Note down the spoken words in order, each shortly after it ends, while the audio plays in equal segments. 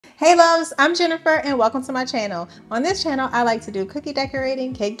Hey loves, I'm Jennifer and welcome to my channel. On this channel, I like to do cookie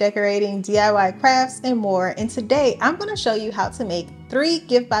decorating, cake decorating, DIY crafts, and more. And today I'm going to show you how to make 3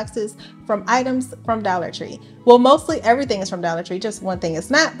 gift boxes from items from Dollar Tree. Well, mostly everything is from Dollar Tree, just one thing is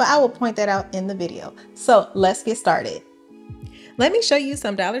not, but I will point that out in the video. So let's get started. Let me show you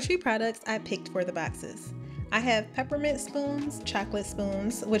some Dollar Tree products I picked for the boxes. I have peppermint spoons, chocolate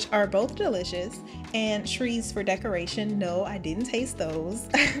spoons, which are both delicious, and trees for decoration. No, I didn't taste those.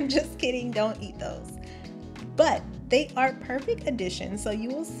 I'm just kidding, don't eat those. But they are perfect additions, so you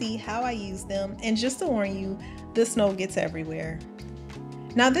will see how I use them. And just to warn you, the snow gets everywhere.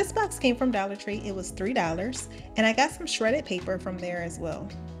 Now this box came from Dollar Tree. It was $3, and I got some shredded paper from there as well.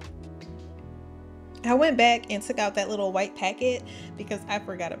 I went back and took out that little white packet because I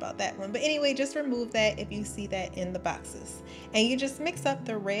forgot about that one. But anyway, just remove that if you see that in the boxes. And you just mix up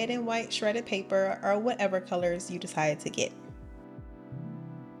the red and white shredded paper or whatever colors you decide to get.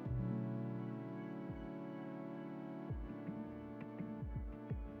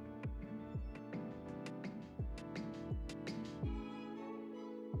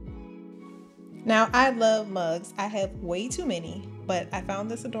 Now, I love mugs. I have way too many, but I found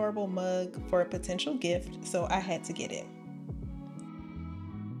this adorable mug for a potential gift, so I had to get it.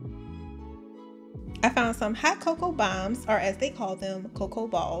 I found some hot cocoa bombs, or as they call them, cocoa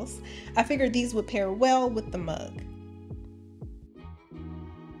balls. I figured these would pair well with the mug.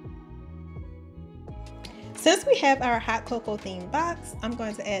 Since we have our hot cocoa themed box, I'm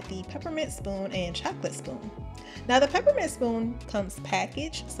going to add the peppermint spoon and chocolate spoon. Now the peppermint spoon comes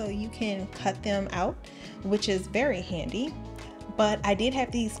packaged, so you can cut them out, which is very handy. But I did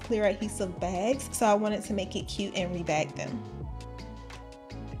have these clear adhesive bags, so I wanted to make it cute and rebag them.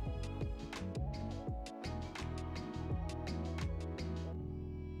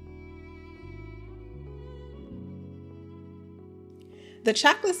 The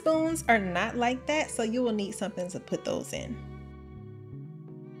chocolate spoons are not like that, so you will need something to put those in.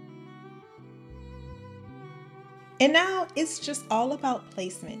 And now it's just all about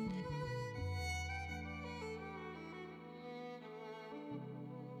placement.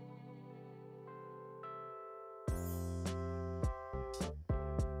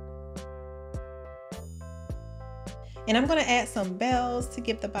 And I'm going to add some bells to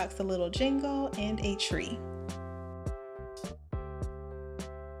give the box a little jingle and a tree.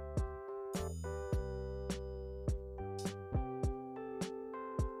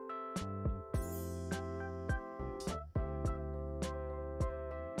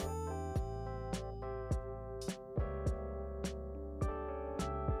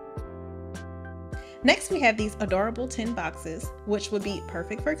 Next, we have these adorable tin boxes, which would be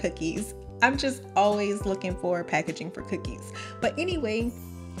perfect for cookies. I'm just always looking for packaging for cookies. But anyway,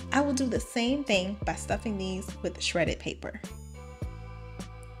 I will do the same thing by stuffing these with shredded paper.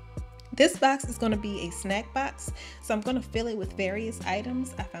 This box is going to be a snack box, so I'm going to fill it with various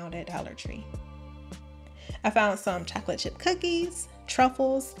items I found at Dollar Tree. I found some chocolate chip cookies,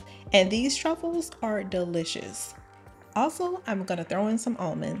 truffles, and these truffles are delicious. Also, I'm going to throw in some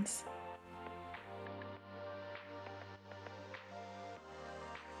almonds.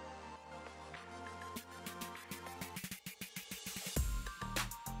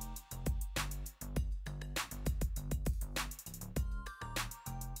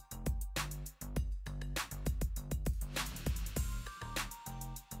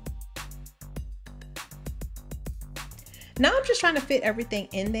 Now I'm just trying to fit everything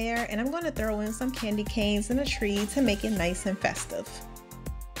in there, and I'm going to throw in some candy canes and a tree to make it nice and festive.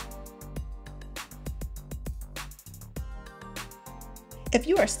 If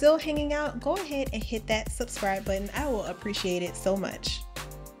you are still hanging out, go ahead and hit that subscribe button. I will appreciate it so much.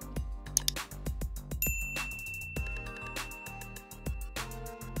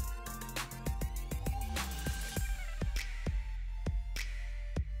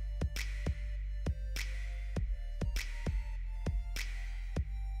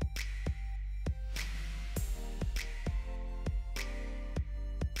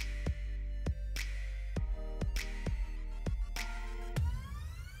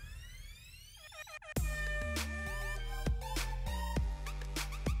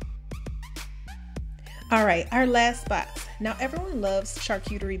 All right, our last box. Now everyone loves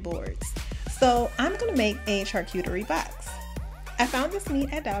charcuterie boards, so I'm gonna make a charcuterie box. I found this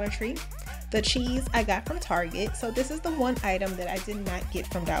meat at Dollar Tree. The cheese I got from Target, so this is the one item that I did not get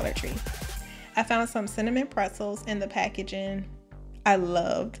from Dollar Tree. I found some cinnamon pretzels in the packaging I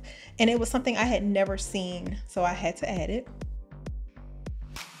loved, and it was something I had never seen, so I had to add it.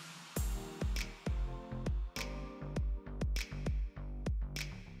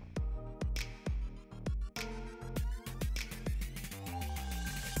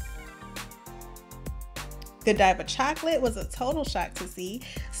 Godiva chocolate was a total shock to see.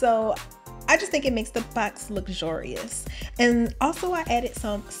 So I just think it makes the box luxurious. And also I added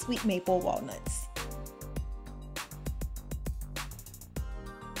some sweet maple walnuts.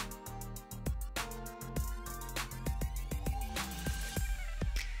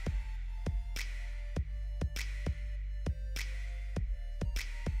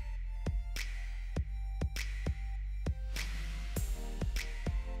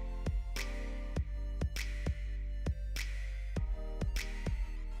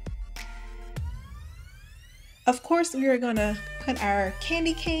 Of course, we are gonna put our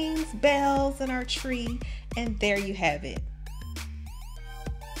candy canes, bells, and our tree, and there you have it.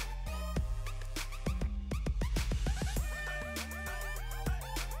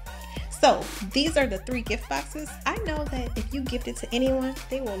 So these are the 3 gift boxes. I know that if you gift it to anyone,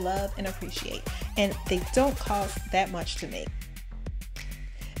 they will love and appreciate, and they don't cost that much to make.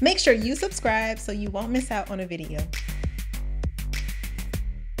 Make sure you subscribe so you won't miss out on a video.